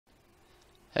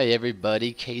Hey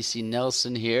everybody, Casey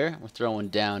Nelson here. We're throwing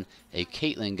down a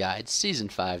Caitlyn guide, Season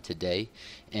 5 today.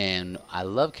 And I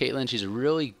love Caitlyn. She's a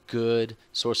really good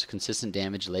source of consistent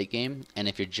damage late game. And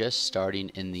if you're just starting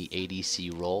in the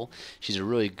ADC role, she's a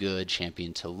really good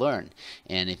champion to learn.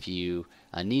 And if you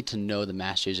need to know the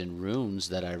masters and runes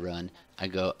that I run,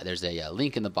 there's a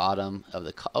link in the bottom of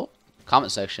the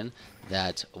comment section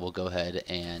that will go ahead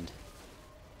and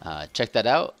check that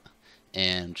out.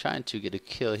 And I'm trying to get a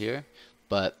kill here.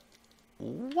 But,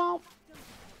 well,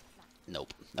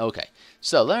 nope. Okay,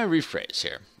 so let me rephrase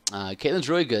here. Caitlyn's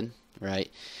really good, right?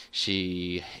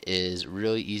 She is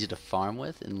really easy to farm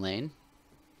with in lane.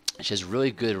 She has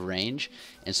really good range,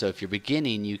 and so if you're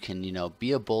beginning, you can,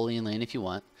 be a bully in lane if you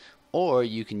want, or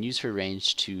you can use her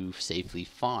range to safely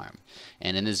farm.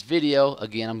 And in this video,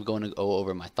 again, I'm going to go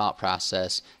over my thought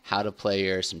process, how to play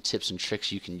her, some tips and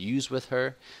tricks you can use with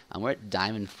her. We're at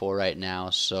Diamond 4 right now,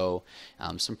 so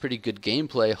some pretty good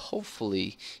gameplay,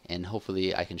 hopefully, and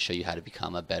hopefully I can show you how to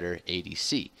become a better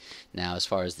ADC. Now, as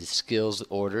far as the skills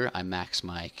order, I max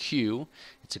my Q.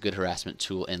 It's a good harassment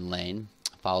tool in lane,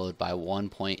 followed by 1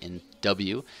 point in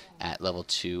W at level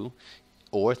 2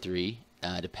 or 3.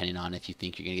 Depending on if you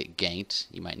think you're going to get ganked,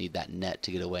 you might need that net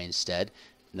to get away instead.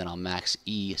 And then I'll max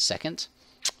E second,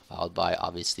 followed by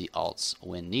obviously alts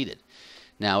when needed.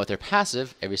 Now with their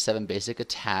passive, every 7 basic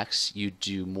attacks, you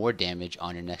do more damage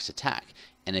on your next attack.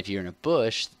 And if you're in a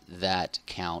bush, that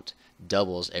count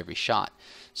doubles every shot.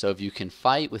 So if you can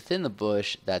fight within the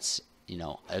bush, that's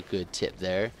a good tip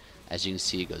there. As you can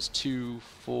see, it goes 2,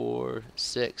 4,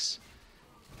 6,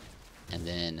 and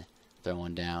then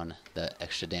throwing down the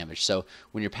extra damage. So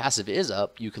when your passive is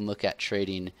up, you can look at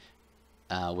trading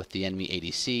with the enemy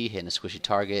ADC, hitting a squishy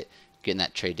target, getting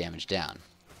that trade damage down.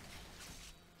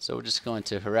 So we're just going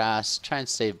to harass, try and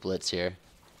save blitz here,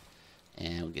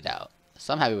 and we'll get out.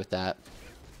 So I'm happy with that.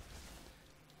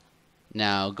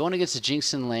 Now going against the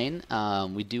Jinx in lane,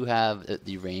 we do have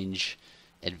the range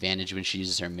advantage when she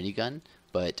uses her minigun,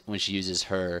 but when she uses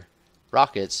her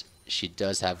rockets, she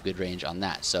does have good range on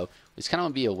that. So we just kind of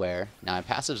want to be aware. Now my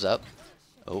passive's up.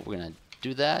 Oh, we're going to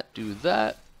do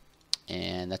that,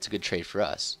 and that's a good trade for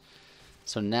us.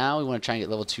 So now we want to try and get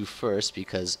level 2 first,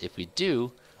 because if we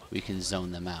do, we can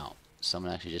zone them out. So I'm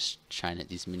going to actually just try and hit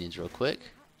these minions real quick.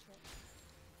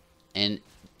 And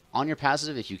on your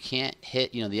passive, if you can't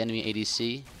hit, the enemy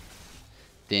ADC,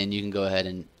 then you can go ahead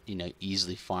and,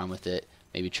 easily farm with it.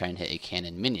 Maybe try and hit a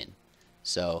cannon minion.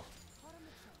 So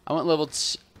I went level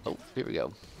 2. Oh, here we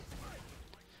go.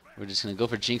 We're just going to go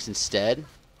for Jinx instead,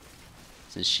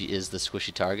 since she is the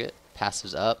squishy target.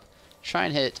 Passive's up. Try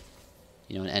and hit,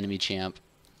 an enemy champ,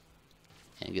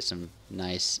 and get some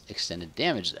nice extended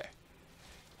damage there.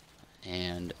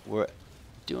 And we're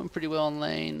doing pretty well in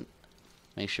lane.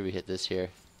 Make sure we hit this here.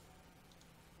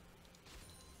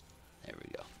 There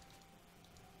we go.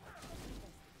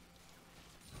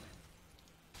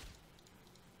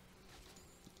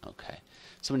 Okay.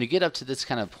 So when you get up to this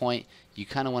kind of point, you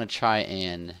kind of want to try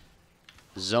and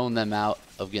zone them out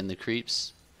of getting the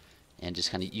creeps, and just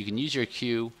kind of, you can use your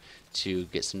Q to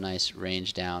get some nice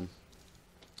range down.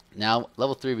 Now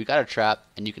level 3, we got a trap,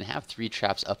 and you can have 3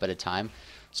 traps up at a time.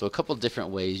 So a couple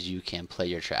different ways you can play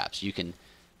your traps. You can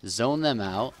zone them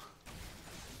out.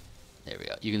 There we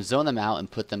go. You can zone them out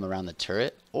and put them around the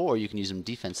turret, or you can use them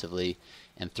defensively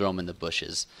and throw them in the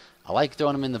bushes. I like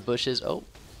throwing them in the bushes. Oh,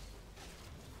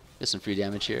 get some free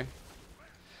damage here.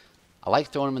 I like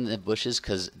throwing them in the bushes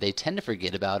because they tend to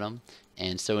forget about them,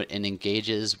 and so it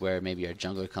engages where maybe our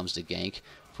jungler comes to gank.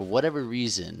 For whatever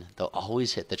reason, they'll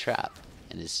always hit the trap,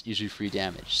 and it's usually free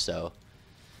damage. So,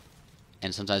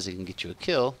 and sometimes they can get you a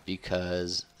kill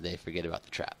because they forget about the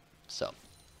trap. So,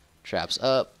 traps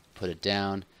up, put it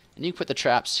down, and you can put the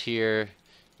traps here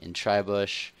in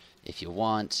Tribush if you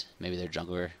want. Maybe their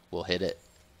jungler will hit it.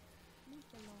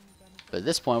 But at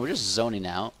this point, we're just zoning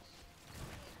out.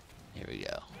 Here we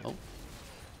go. Oh.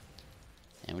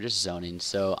 And we're just zoning.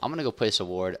 So I'm going to go place a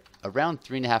ward. Around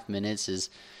 3.5 minutes is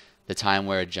the time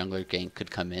where a jungler gank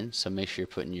could come in. So make sure you're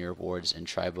putting your wards in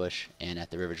Tribush and at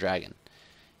the River Dragon.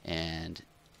 And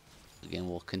again,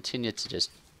 we'll continue to just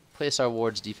place our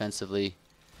wards defensively.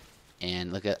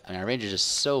 And look at, our range is just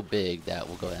so big that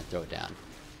we'll go ahead and throw it down.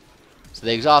 So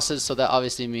they exhausted, so that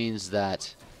obviously means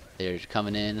that they're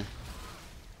coming in.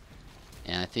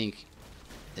 And I think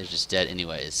they're just dead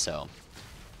anyways, so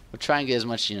we'll try and get as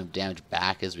much damage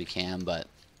back as we can, but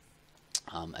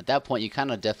at that point you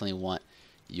kind of definitely want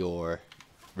your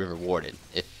river warded.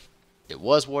 If it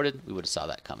was warded, we would have saw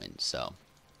that coming. So,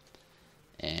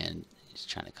 and he's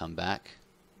trying to come back.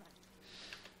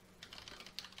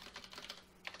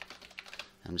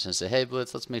 I'm just going to say, hey,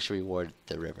 Blitz, let's make sure we ward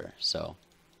the river. So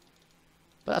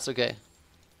But that's okay.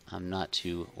 I'm not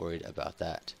too worried about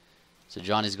that. So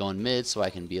Johnny's going mid so I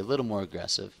can be a little more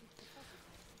aggressive.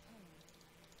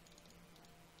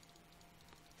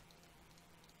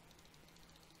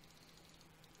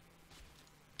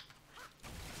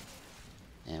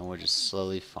 And we're just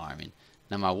slowly farming.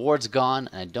 Now my ward's gone,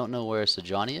 and I don't know where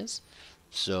Johnny is.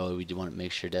 So we do want to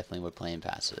make sure definitely we're playing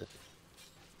passive.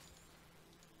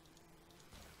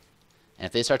 And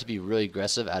if they start to be really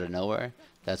aggressive out of nowhere,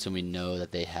 that's when we know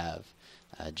that they have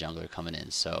a jungler coming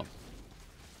in. So,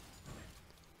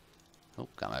 oh,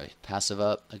 got my passive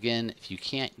up. Again, if you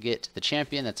can't get the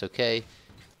champion, that's okay.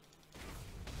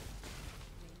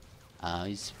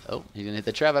 He's gonna hit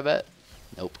the trap, I bet.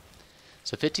 Nope.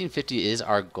 So 1550 is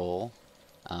our goal.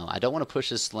 I don't want to push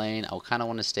this lane. I kind of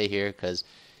want to stay here because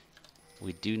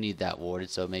we do need that ward.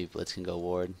 So maybe Blitz can go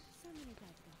ward.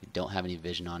 We don't have any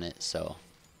vision on it, so.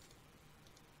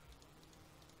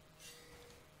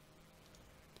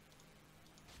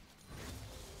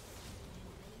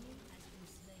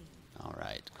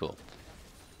 Alright, cool.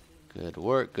 Good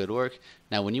work, good work.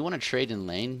 Now when you want to trade in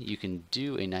lane, you can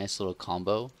do a nice little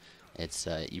combo. It's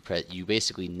you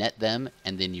basically net them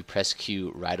and then you press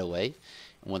Q right away.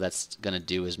 And what that's gonna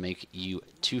do is make you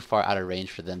too far out of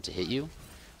range for them to hit you,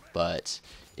 but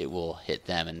it will hit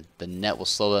them and the net will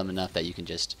slow them enough that you can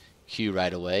just Q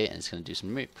right away and it's gonna do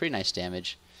some pretty nice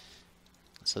damage.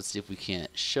 So let's see if we can't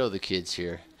show the kids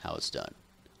here how it's done.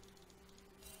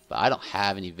 But I don't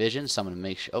have any vision, so I'm gonna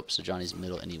make sure. Oh, so Johnny's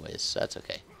middle anyways, so that's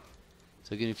okay.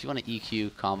 So again, if you want to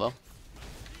EQ combo,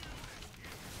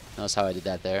 notice how I did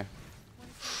that there.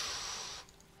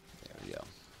 There we go.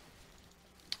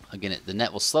 Again, the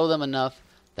net will slow them enough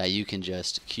that you can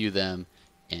just Q them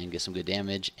and get some good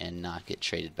damage and not get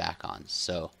traded back on.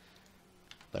 So,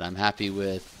 but I'm happy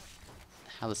with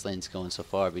how this lane's going so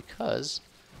far because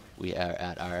we are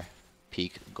at our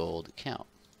peak gold count.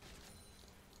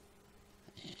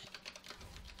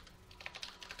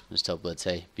 Just tell Blitz,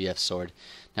 hey, BF sword.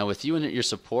 Now with you and your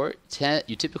support,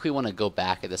 you typically want to go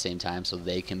back at the same time so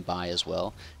they can buy as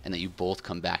well, and that you both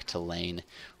come back to lane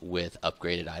with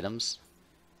upgraded items.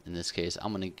 In this case,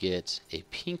 I'm going to get a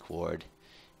pink ward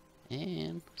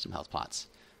and some health pots.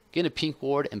 Getting a pink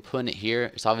ward and putting it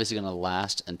here, it's obviously going to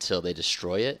last until they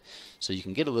destroy it, so you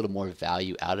can get a little more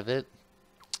value out of it.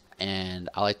 And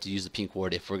I like to use the pink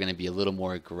ward if we're going to be a little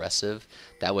more aggressive.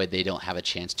 That way they don't have a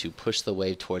chance to push the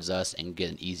wave towards us and get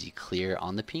an easy clear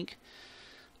on the pink.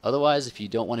 Otherwise, if you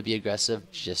don't want to be aggressive,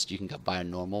 you can buy a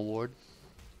normal ward.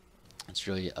 It's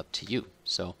really up to you.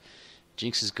 So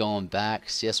Jinx is going back.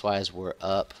 CS-wise, we're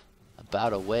up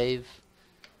about a wave.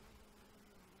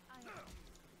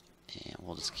 And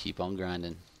we'll just keep on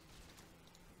grinding.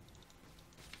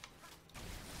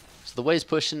 So the wave's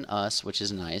pushing us, which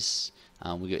is nice.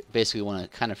 We basically want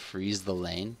to kind of freeze the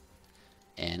lane,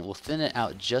 and we'll thin it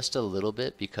out just a little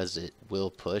bit because it will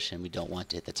push and we don't want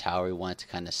to hit the tower. We want it to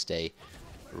kind of stay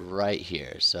right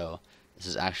here. So this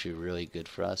is actually really good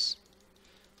for us.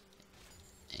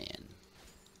 And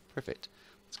perfect.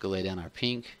 Let's go lay down our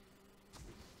pink,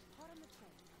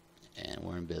 and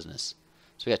we're in business.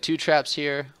 So we got 2 traps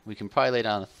here. We can probably lay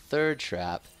down a 3rd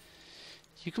trap.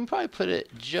 You can probably put it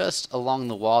just along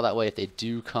the wall, that way if they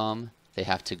do come, they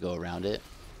have to go around it.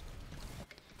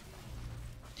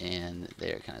 And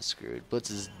they're kind of screwed. Blitz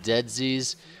is dead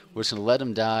Z's. We're just going to let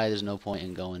him die. There's no point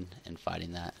in going and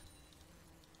fighting that.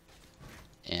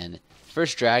 And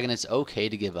first dragon, it's okay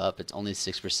to give up. It's only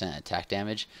 6% attack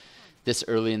damage. This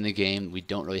early in the game, we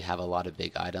don't really have a lot of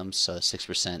big items, so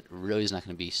 6% really is not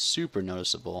going to be super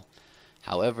noticeable.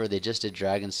 However, they just did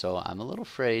dragon, so I'm a little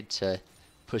afraid to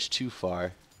push too far.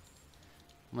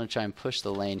 I'm going to try and push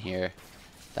the lane here.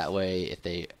 That way, if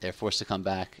they're forced to come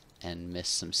back and miss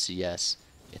some CS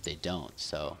if they don't.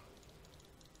 So,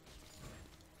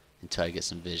 until I get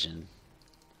some vision,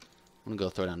 I'm going to go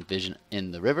throw down vision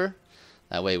in the river.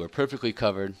 That way, we're perfectly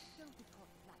covered.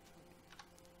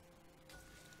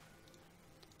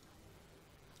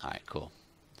 Alright, cool.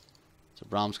 So,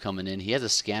 Brahm's coming in. He has a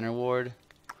scanner ward.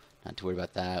 Not to worry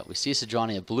about that. We see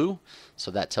Sejuani at blue,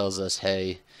 so that tells us,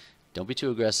 hey, don't be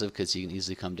too aggressive because he can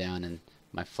easily come down, and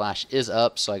my flash is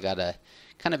up, so I gotta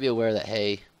kind of be aware that,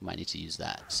 hey, we might need to use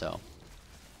that. So,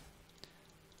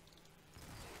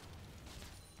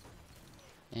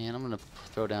 and I'm gonna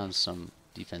throw down some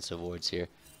defensive wards here.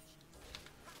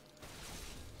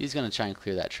 He's gonna try and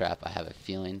clear that trap, I have a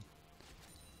feeling.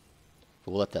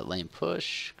 But we'll let that lane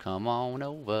push. Come on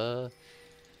over.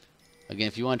 Again,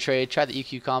 if you want to trade, try the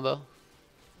EQ combo.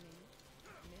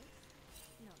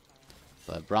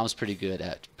 But Brahm's pretty good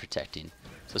at protecting.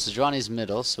 So Sejuani's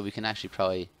middle, so we can actually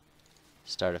probably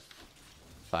start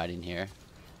fighting here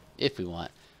if we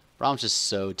want. Brahm's just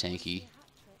so tanky.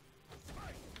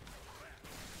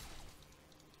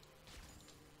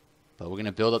 But we're going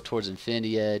to build up towards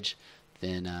Infinity Edge,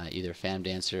 then either Fam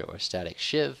Dancer or Static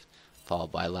Shiv,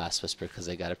 followed by Last Whisper because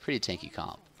they got a pretty tanky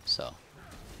comp. So,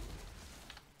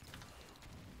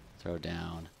 throw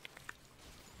down.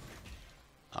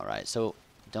 Alright, so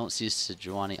don't see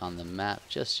Sejuani on the map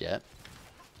just yet.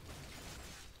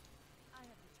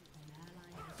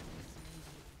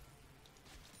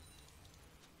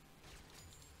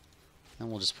 And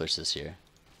we'll just push this here.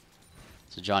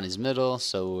 So Johnny's middle,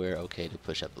 so we're okay to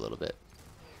push up a little bit.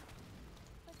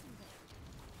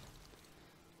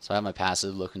 So I have my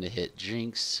passive looking to hit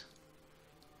Jinx.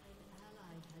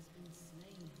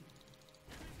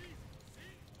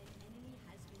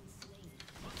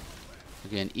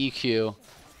 Again, EQ.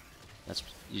 That's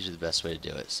usually the best way to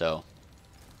do it. So,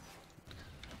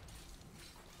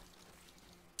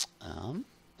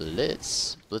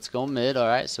 Blitz. Blitz going mid. All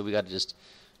right, so we got to just.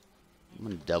 I'm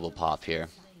gonna double pop here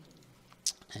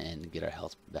and get our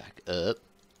health back up.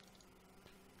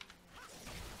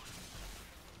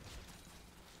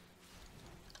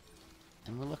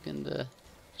 And we're looking to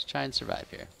just try and survive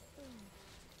here.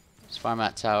 Just farm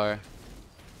out tower.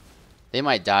 They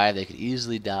might dive. They could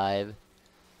easily dive.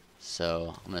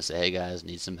 So I'm gonna say, hey guys,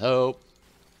 need some help.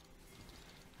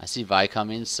 I see Vi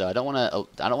coming, so I don't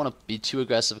wanna be too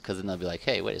aggressive because then they'll be like,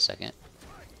 hey, wait a second.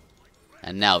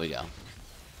 And now we go.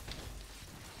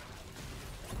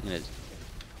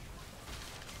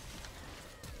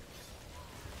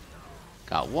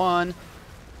 Got one.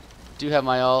 Do have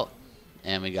my ult,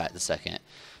 and we got the second.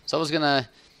 So I was gonna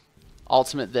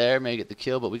ultimate there, maybe get the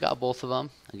kill, but we got both of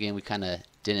them. Again, we kind of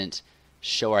didn't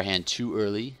show our hand too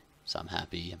early. So I'm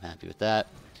happy with that.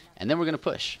 And then we're going to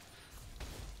push.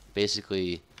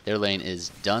 Basically, their lane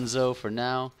is donezo for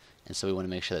now, and so we want to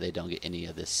make sure that they don't get any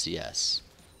of this CS.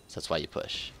 So that's why you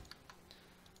push.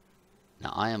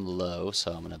 Now I am low,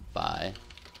 so I'm going to buy.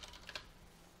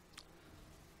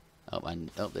 Oh,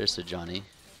 there's Sejuani.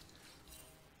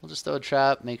 We'll just throw a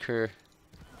trap, make her...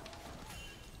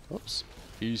 Oops.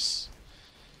 Peace.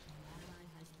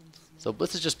 So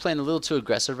Blitz is just playing a little too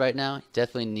aggressive right now. He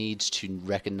definitely needs to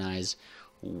recognize,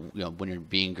 when you're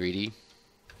being greedy,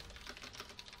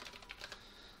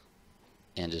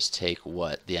 and just take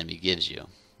what the enemy gives you.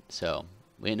 So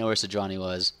we didn't know where Sejuani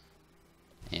was,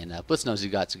 and Blitz knows he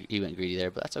went greedy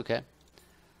there, but that's okay.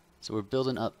 So we're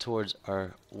building up towards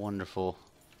our wonderful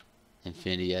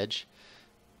Infinity Edge.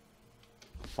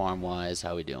 Farm wise,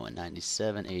 how we doing?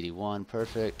 97, 81,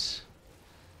 perfect.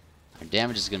 Our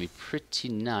damage is going to be pretty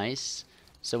nice.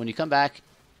 So when you come back,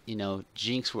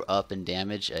 Jinx were up in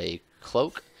damage a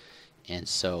cloak. And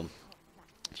so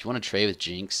if you want to trade with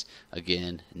Jinx,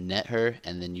 again, net her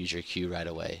and then use your Q right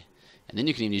away. And then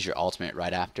you can even use your ultimate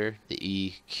right after, the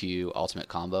E, Q, ultimate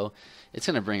combo. It's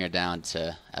going to bring her down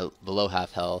to below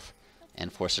half health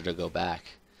and force her to go back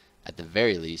at the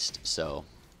very least. So...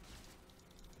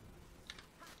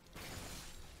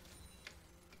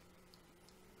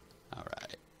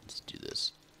 Alright. Do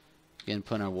this. Again,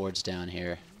 putting our wards down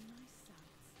here.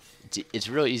 It's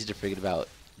really easy to forget about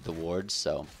the wards,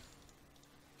 so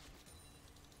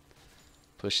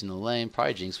pushing the lane.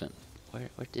 Probably Jinx went. Where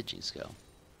did Jinx go?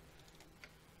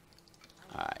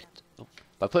 Alright.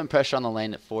 By putting pressure on the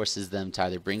lane, it forces them to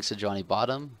either bring Sejuani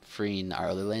bottom, freeing our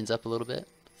other lanes up a little bit.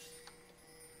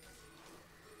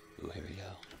 Ooh, here we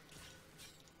go.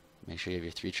 Make sure you have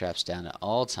your 3 traps down at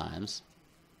all times.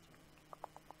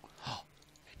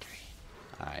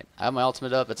 Alright, I have my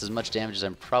ultimate up. That's as much damage as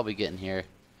I'm probably getting here.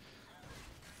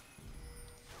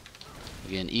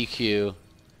 Again, EQ.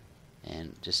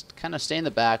 And just kind of stay in the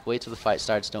back. Wait till the fight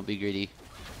starts. Don't be greedy.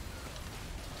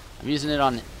 I'm using it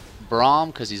on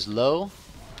Braum because he's low.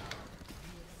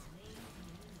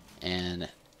 And,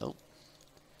 oh.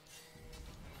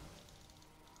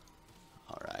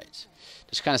 Alright.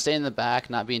 Just kind of stay in the back.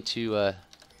 Not being too,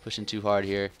 pushing too hard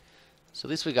here. So at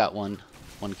least we got one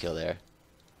kill there.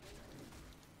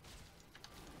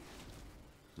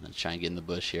 I'm going to try and get in the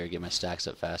bush here, get my stacks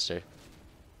up faster.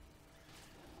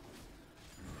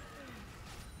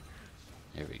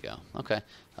 There we go. Okay.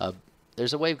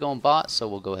 There's a wave going bot, so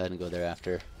we'll go ahead and go there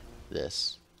after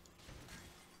this.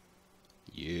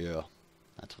 Yeah.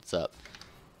 That's what's up.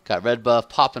 Got red buff,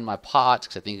 popping my pot,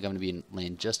 because I think I'm going to be in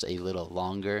lane just a little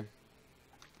longer.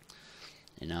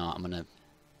 I'm going to...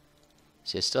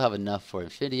 See, I still have enough for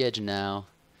Infinity Edge now.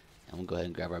 And we'll go ahead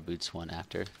and grab our boots one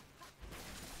after.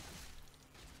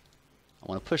 I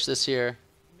want to push this here,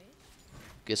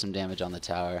 get some damage on the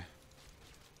tower.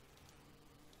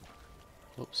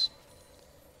 Oops.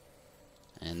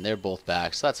 And they're both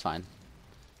back, so that's fine.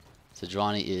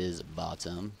 Sejuani is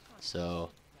bottom,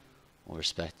 so We'll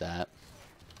respect that.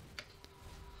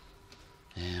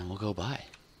 And we'll go by.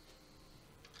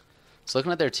 So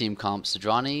looking at their team comps,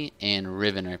 Sadrani and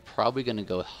Riven are probably going to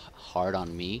go hard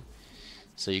on me.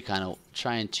 So you're kind of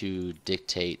trying to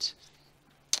dictate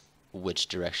which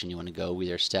direction you want to go,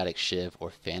 either Static Shiv or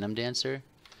Phantom Dancer.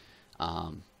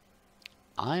 I'm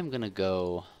going to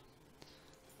go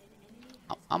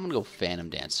Phantom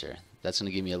Dancer. That's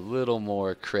going to give me a little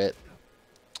more crit.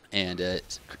 And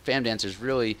Phantom Dancer is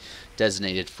really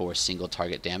designated for single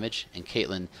target damage, and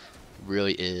Caitlyn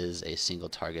really is a single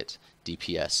target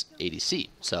DPS ADC.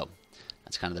 So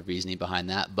that's kind of the reasoning behind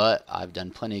that. But I've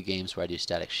done plenty of games where I do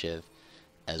Static Shiv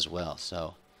as well.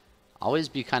 So always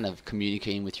be kind of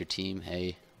communicating with your team.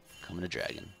 Hey, coming to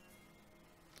Dragon.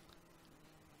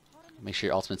 Make sure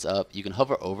your ultimate's up. You can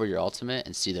hover over your ultimate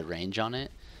and see the range on it,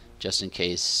 just in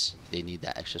case they need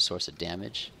that extra source of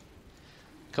damage.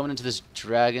 Coming into this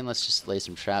Dragon, let's just lay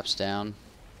some traps down.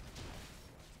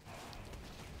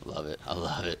 Love it. I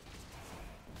love it.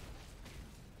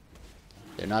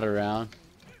 They're not around.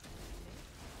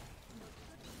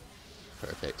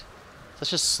 Perfect. Let's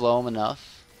just slow them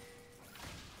enough.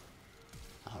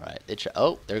 Alright.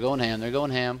 Oh, they're going ham. They're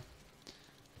going ham.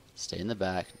 Stay in the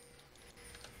back.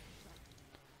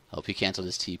 Hope he canceled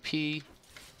his TP.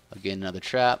 Again, another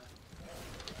trap.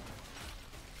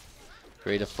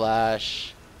 Create a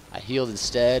flash. I healed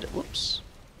instead. Whoops.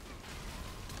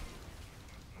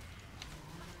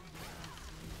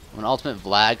 I'm an ultimate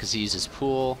Vlad because he used his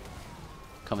pool.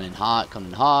 Coming in hot, coming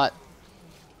in hot.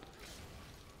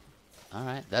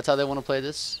 Alright, that's how they want to play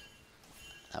this.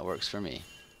 That works for me.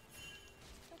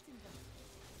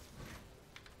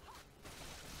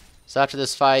 So after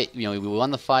this fight, we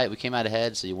won the fight, we came out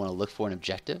ahead, so you want to look for an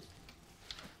objective.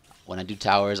 When I do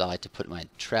towers, I like to put my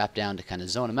trap down to kind of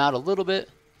zone them out a little bit.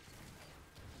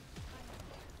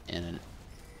 And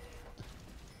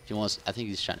if he wants, I think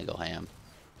he's trying to go ham.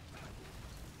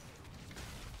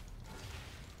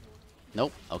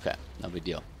 Nope. Okay. No big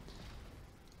deal.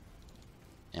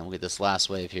 And we'll get this last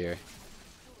wave here.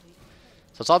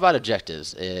 So it's all about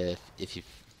objectives. If you've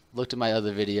looked at my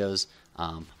other videos,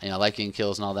 I like getting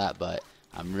kills and all that, but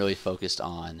I'm really focused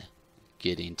on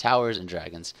getting towers and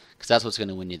dragons because that's what's going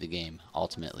to win you the game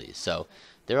ultimately. So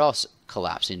they're all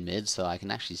collapsing mid, so I can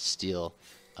actually steal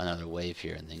another wave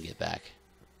here and then get back.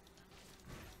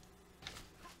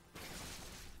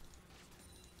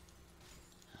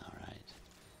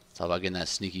 It's all about getting that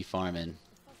sneaky farm in.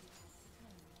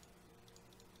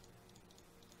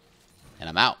 And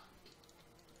I'm out.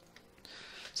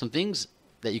 Some things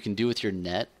that you can do with your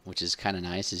net, which is kind of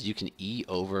nice, is you can E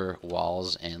over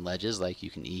walls and ledges. Like you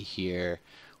can E here,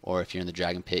 or if you're in the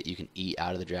dragon pit, you can E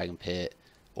out of the dragon pit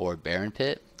or baron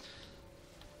pit.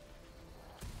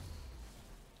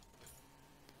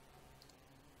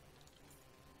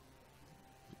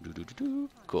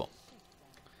 Cool.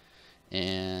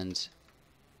 And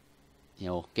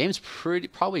game's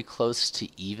probably close to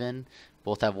even.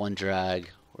 Both have one drag.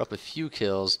 We're up a few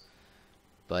kills,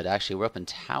 but actually we're up in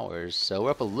towers, so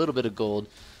we're up a little bit of gold,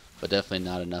 but definitely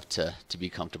not enough to be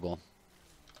comfortable.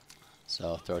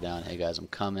 So throw down, hey guys, I'm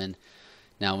coming.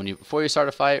 Now, before you start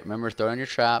a fight, remember throw down your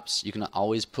traps. You can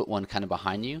always put one kind of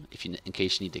behind you in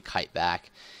case you need to kite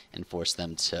back and force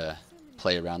them to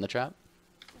play around the trap.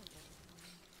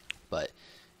 But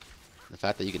the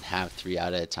fact that you can have 3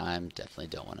 out at a time, definitely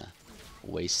don't want to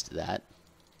waste that.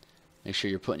 Make sure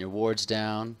you're putting your wards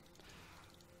down.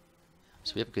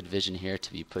 So we have good vision here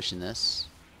to be pushing this.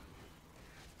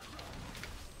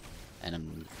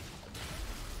 And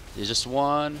there's just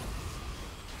one.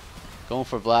 Going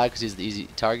for Vlad because he's the easy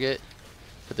target.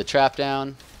 Put the trap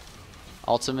down.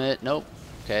 Ultimate. Nope.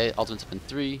 Okay, ultimate's up in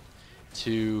 3,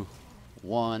 2,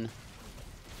 1.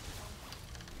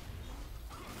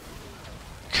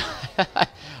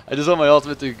 I just want my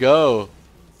ultimate to go.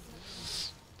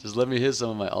 Just let me hit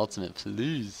some of my ultimate,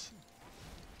 please.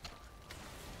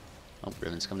 Oh,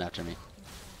 Riven's coming after me.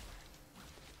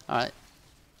 Alright.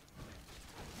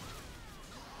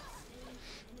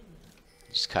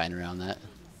 Just kiting around that.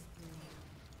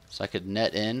 So I could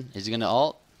net in. Is he going to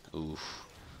ult? Oof.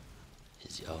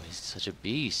 Oh, he's such a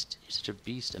beast. He's such a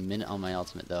beast. A minute on my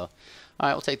ultimate, though.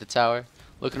 Alright, we'll take the tower.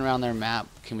 Looking around their map.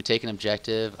 Can we take an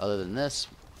objective other than this?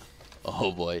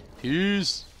 Oh, boy.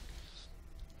 Peace.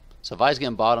 So if I was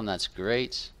getting bottom, that's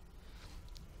great.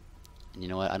 And you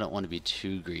know what? I don't want to be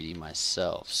too greedy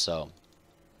myself, so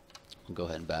I'll go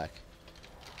ahead and back.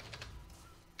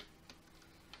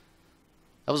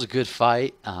 That was a good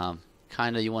fight.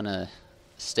 Kind of you want to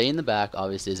stay in the back,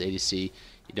 obviously, as ADC.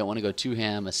 You don't want to go too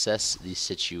ham. Assess the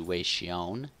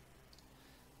situation.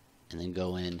 And then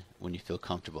go in when you feel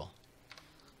comfortable.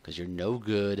 because you're no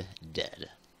good dead.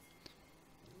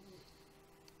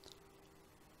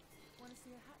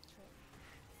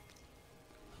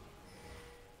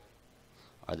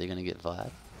 Are they going to get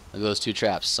Vlad? Look at those two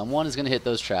traps. Someone is going to hit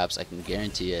those traps. I can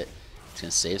guarantee it. It's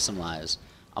going to save some lives.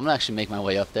 I'm going to actually make my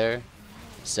way up there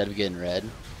instead of getting red.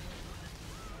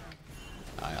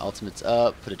 Alright, ultimate's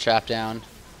up. Put a trap down.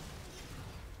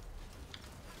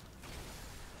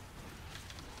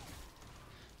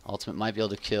 Ultimate might be able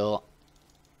to kill.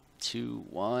 2,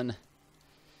 1.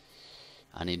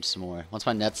 I need some more. Once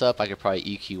my net's up, I could probably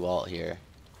EQ ult here.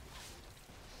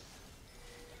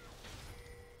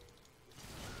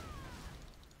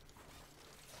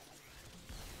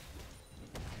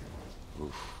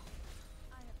 Oof.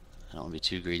 I don't want to be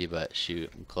too greedy, but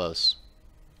shoot, I'm close.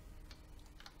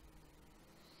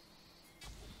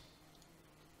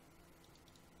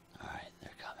 Alright,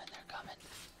 they're coming, they're coming.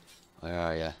 Where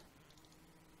are ya?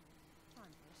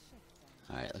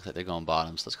 Alright, looks like they're going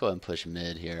bottom, so let's go ahead and push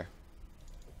mid here.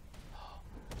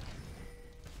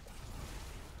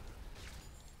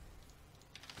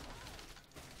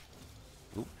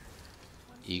 Oop.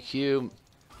 EQ.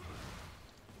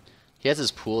 He has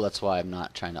his pool, that's why I'm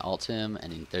not trying to ult him,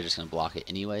 and they're just going to block it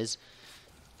anyways.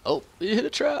 Oh, you hit a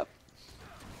trap!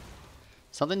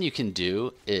 Something you can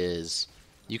do is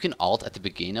you can ult at the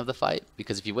beginning of the fight,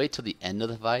 because if you wait till the end of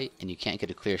the fight and you can't get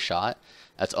a clear shot,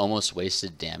 that's almost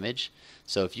wasted damage.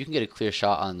 So if you can get a clear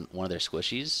shot on one of their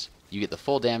squishies, you get the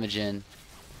full damage in.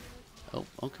 Oh,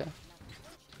 okay.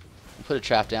 I'll put a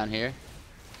trap down here.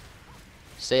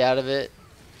 Stay out of it.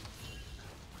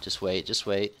 Just wait, just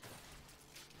wait.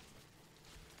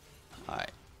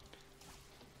 Alright.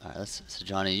 Alright, so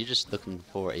Johnny, you're just looking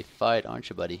for a fight, aren't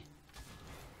you, buddy?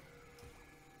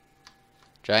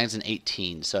 Dragon's an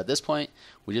 18. So at this point,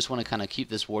 we just want to kind of keep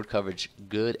this ward coverage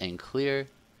good and clear.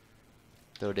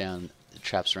 Throw down the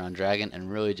traps around Dragon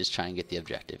and really just try and get the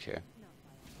objective here.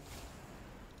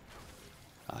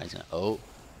 He's gonna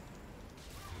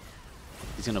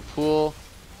he's gonna pull.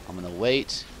 I'm gonna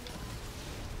wait.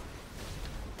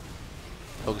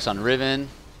 Focus on Riven.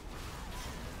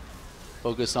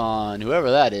 Focus on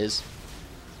whoever that is.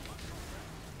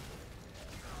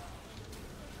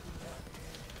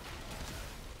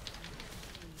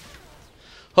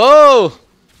 Oh!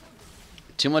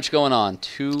 Too much going on.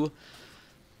 Too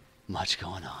much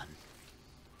going on.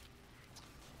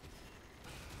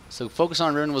 So focus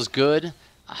on Riven was good.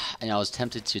 And I was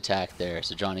tempted to attack there,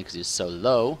 so Johnny, because he was so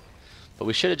low. But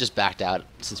we should have just backed out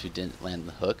since we didn't land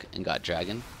the hook and got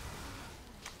Dragon.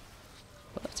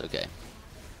 But that's okay.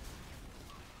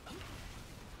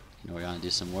 You know we're gonna do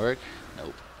some work.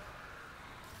 Nope.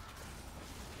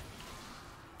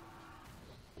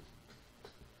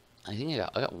 I think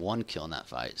I got one kill in that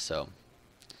fight, so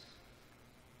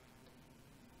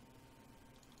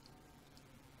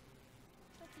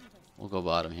we'll go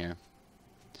bottom here.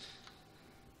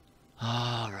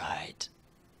 Alright.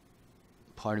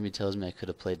 Part of me tells me I could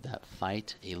have played that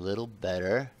fight a little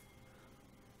better.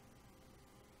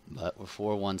 But we're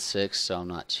 4-1-6, so I'm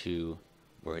not too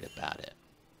worried about it.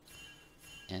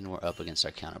 And we're up against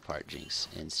our counterpart Jinx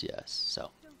in CS. So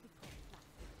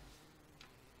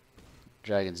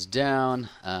Dragon's down.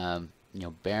 You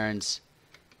know, Baron's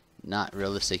not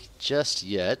realistic just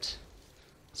yet.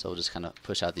 So we'll just kind of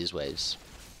push out these waves.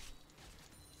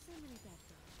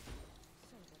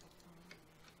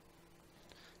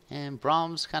 And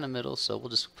Brahm's kind of middle, so we'll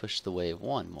just push the wave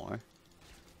one more.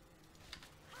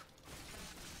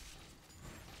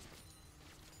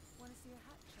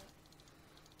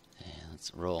 And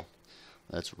let's roll.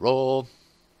 Let's roll.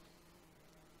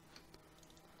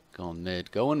 Going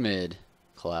mid. Going mid.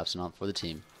 Collapsing up for the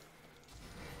team.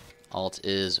 Alt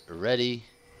is ready.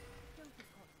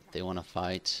 They want to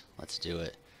fight. Let's do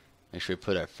it. Make sure we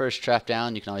put our first trap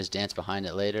down. You can always dance behind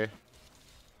it later.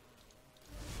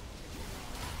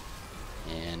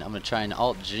 And I'm going to try and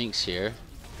alt Jinx here.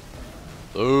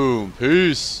 Boom.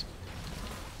 Peace.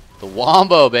 The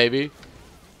Wombo, baby.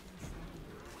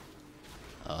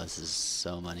 Oh, this is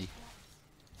so money.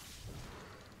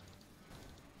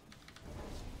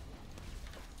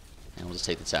 And we'll just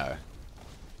take the tower.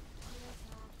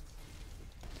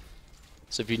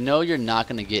 So if you know you're not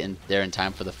going to get in there in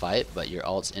time for the fight, but your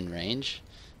ult's in range,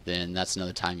 then that's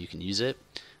another time you can use it.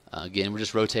 Again, we're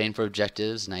just rotating for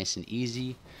objectives, nice and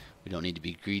easy. We don't need to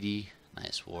be greedy.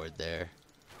 Nice ward there.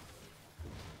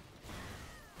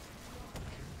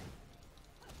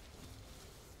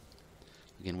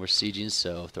 Again, we're sieging,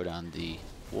 so throw down the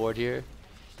ward here.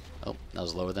 Oh, that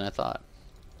was lower than I thought.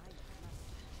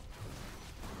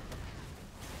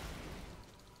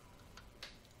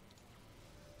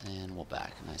 And we'll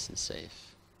back, nice and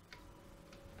safe.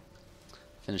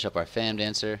 Finish up our Fam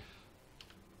Dancer.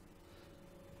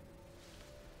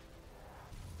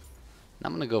 And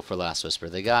I'm going to go for Last Whisper.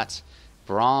 They got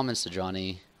Braum and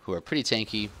Sejuani, who are pretty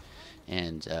tanky.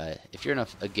 And if you're in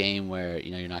a game where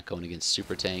you're not going against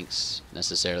super tanks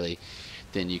necessarily,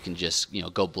 then you can just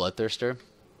go Bloodthirster.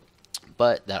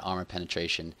 But that armor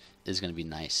penetration is going to be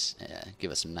nice,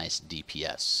 give us some nice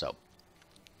DPS. So,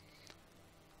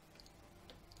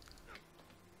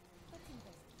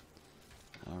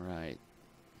 all right,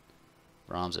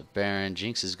 Braum's at Baron.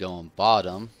 Jinx is going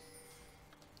bottom.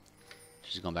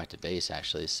 She's going back to base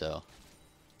actually. So.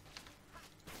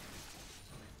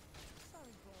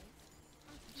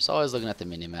 Just always looking at the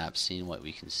mini-map, seeing what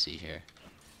we can see here.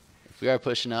 If we are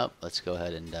pushing up, let's go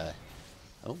ahead and...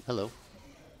 oh, hello.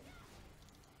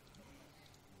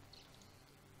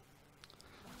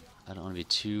 I don't want to be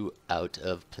too out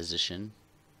of position.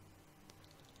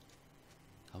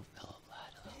 Oh, hello,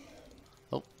 lad, hello.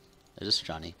 Oh, there's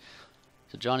Johnny.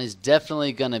 So Johnny's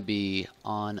definitely going to be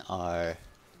on our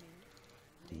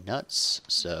nuts,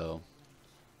 so...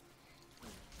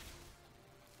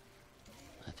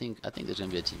 I think there's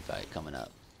gonna be a team fight coming up.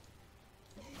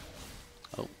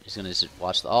 Oh, he's gonna just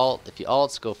watch the ult. If he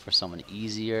ults, go for someone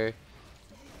easier.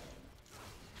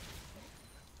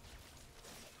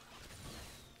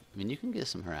 I mean, you can get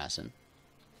some harassing.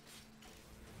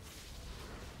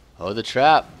 Oh, the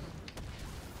trap.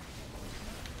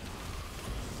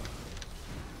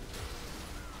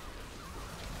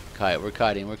 Kite, we're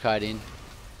kiting, we're kiting.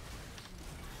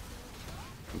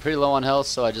 I'm pretty low on health,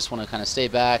 so I just want to kind of stay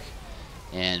back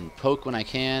and poke when I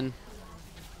can.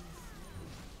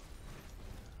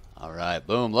 Alright,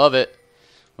 boom, love it.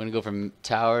 We're going to go from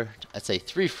tower. I'd say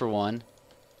 3 for 1.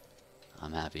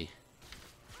 I'm happy.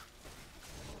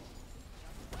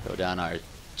 Throw down our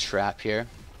trap here.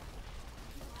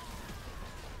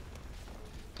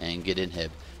 And get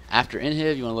inhib. After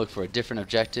inhib, you want to look for a different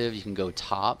objective. You can go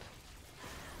top.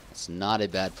 It's not a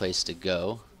bad place to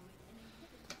go.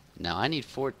 Now, I need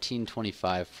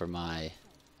 1425 for my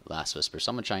Last Whisper,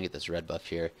 so I'm going to try and get this red buff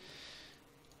here.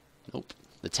 Nope.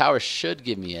 The tower should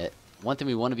give me it. One thing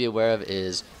we want to be aware of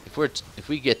is if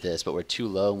we get this, but we're too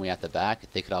low and we have the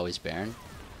back, they could always Baron.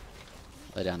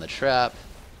 Lay down the trap.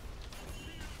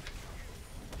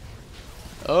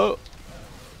 Oh!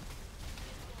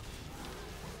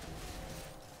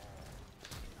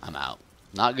 I'm out.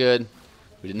 Not good.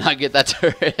 We did not get that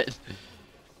turret.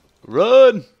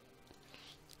 Run!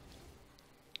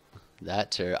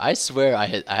 That turret. I swear I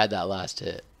had that last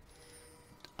hit.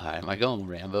 Alright, am I going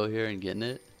Rambo here and getting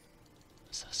it?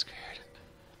 I'm so scared.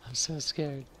 I'm so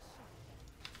scared.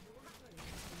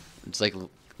 I'm just like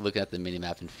looking at the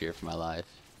minimap in fear for my life.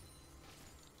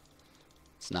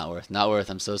 It's not worth. Not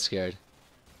worth. I'm so scared.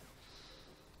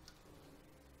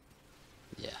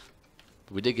 Yeah.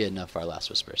 But we did get enough for our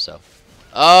Last Whisper, so.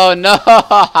 Oh no!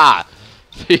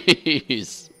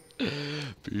 Peace.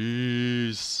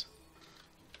 Peace.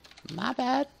 My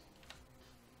bad.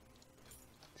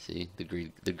 See, the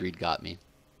greed got me.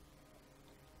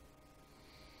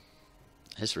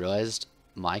 I just realized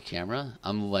my camera,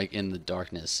 I'm like in the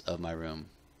darkness of my room.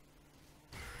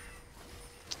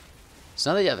 So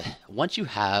now that you have, once you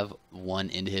have one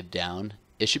inhib down,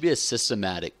 it should be a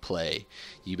systematic play.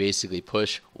 You basically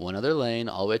push one other lane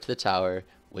all the way to the tower,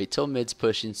 wait till mid's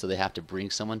pushing so they have to bring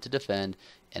someone to defend,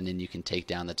 and then you can take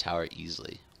down the tower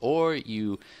easily. Or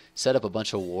you set up a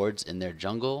bunch of wards in their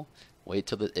jungle, wait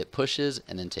till it pushes,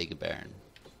 and then take a Baron.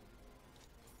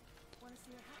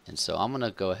 And so I'm going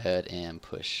to go ahead and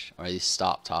push, or at least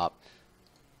stop top.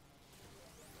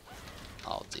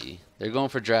 Alti. They're going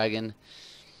for dragon.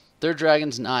 Their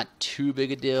dragon's not too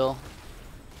big a deal.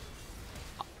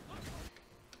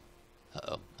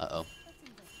 Uh-oh, uh-oh.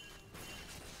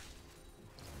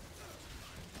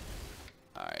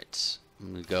 Alright,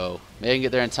 I'm going to go. Maybe I can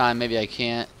get there in time, maybe I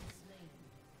can't.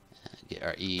 Get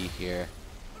our E here.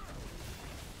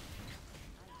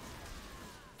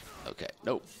 Okay,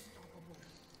 nope.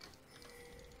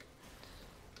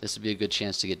 This would be a good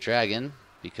chance to get dragon,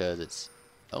 because it's...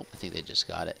 Oh, I think they just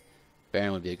got it.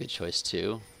 Baron would be a good choice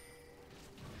too.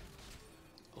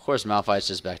 Of course, Malphite's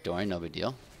just backdooring, no big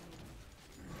deal.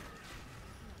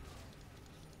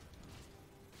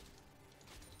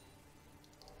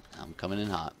 I'm coming in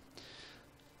hot.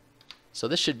 So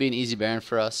this should be an easy Baron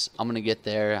for us. I'm going to get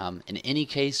there. In any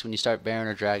case, when you start Baron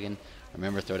or Dragon,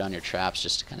 remember throw down your traps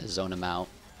just to kind of zone them out.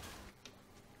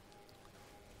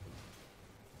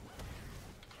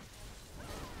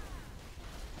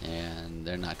 And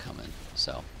they're not coming.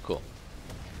 So, cool.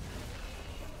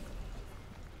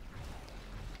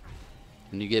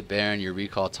 When you get Baron, your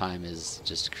recall time is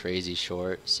just crazy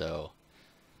short. So,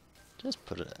 Just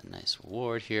put a nice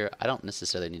ward here. I don't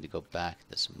necessarily need to go back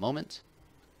this moment.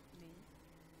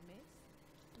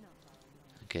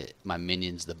 Get my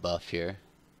minions the buff here.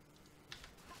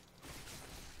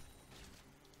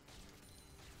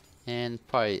 And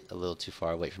probably a little too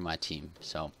far away from my team.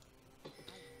 So,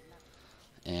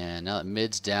 and now that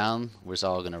mid's down, we're just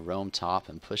all going to roam top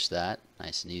and push that.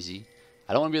 Nice and easy.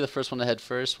 I don't want to be the first one to head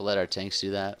first. We'll let our tanks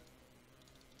do that.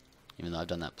 Even though I've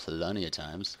done that plenty of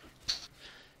times.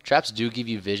 Traps do give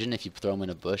you vision if you throw them in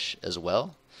a bush as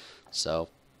well. So,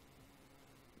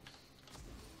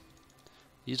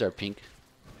 use our pink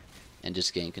and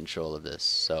just gain control of this.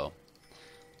 So,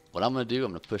 what I'm going to do,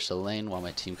 I'm going to push the lane while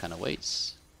my team kind of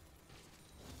waits.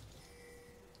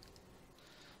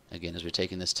 Again, as we're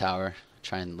taking this tower,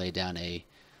 try and lay down a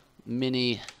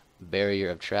mini barrier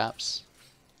of traps.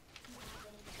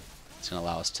 It's going to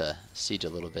allow us to siege a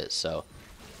little bit. So,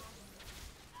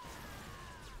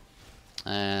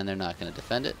 and they're not going to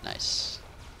defend it. Nice.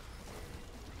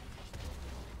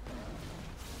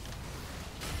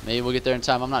 Maybe we'll get there in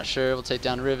time. I'm not sure. We'll take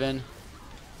down Riven.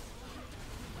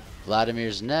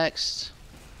 Vladimir's next.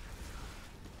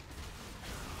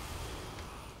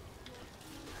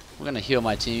 We're going to heal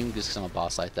my team just because I'm a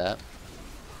boss like that.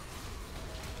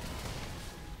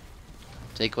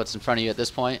 Take what's in front of you at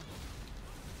this point.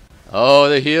 Oh,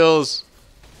 the heals.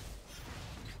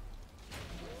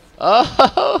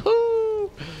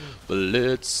 Oh,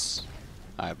 Blitz.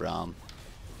 Alright, Braum.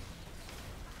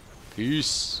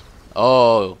 Peace.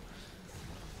 Oh,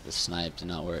 the snipe did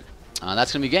not work.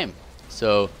 That's going to be game.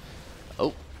 So,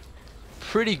 oh,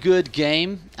 pretty good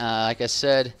game. Like I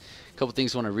said, a couple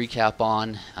things I want to recap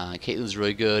on. Caitlyn's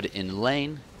really good in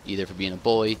lane, either for being a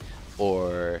bully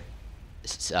or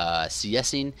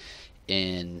CSing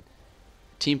in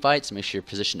team fights. Make sure you're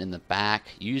positioned in the back.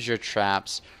 Use your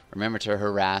traps. Remember to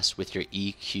harass with your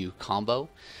EQ combo.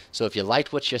 So if you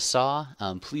liked what you saw,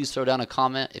 please throw down a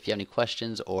comment if you have any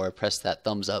questions or press that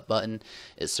thumbs up button.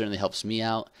 It certainly helps me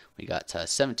out. We got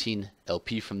 17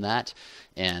 LP from that,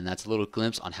 and that's a little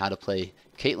glimpse on how to play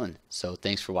Caitlyn. So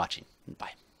thanks for watching.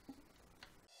 Bye.